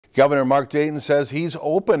Governor Mark Dayton says he's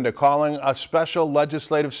open to calling a special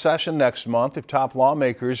legislative session next month if top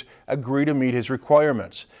lawmakers agree to meet his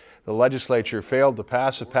requirements. The legislature failed to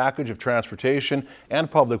pass a package of transportation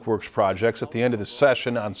and public works projects at the end of the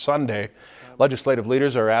session on Sunday. Legislative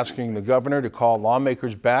leaders are asking the governor to call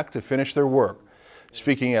lawmakers back to finish their work.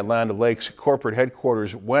 Speaking at Land O'Lakes corporate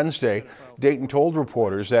headquarters Wednesday, Dayton told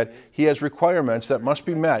reporters that he has requirements that must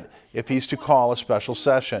be met if he's to call a special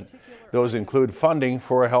session. Those include funding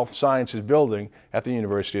for a health sciences building at the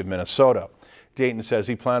University of Minnesota. Dayton says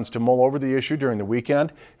he plans to mull over the issue during the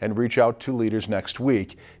weekend and reach out to leaders next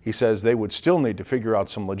week. He says they would still need to figure out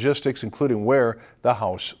some logistics, including where the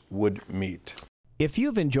House would meet. If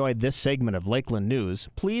you've enjoyed this segment of Lakeland News,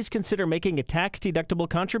 please consider making a tax-deductible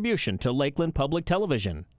contribution to Lakeland Public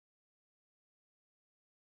Television.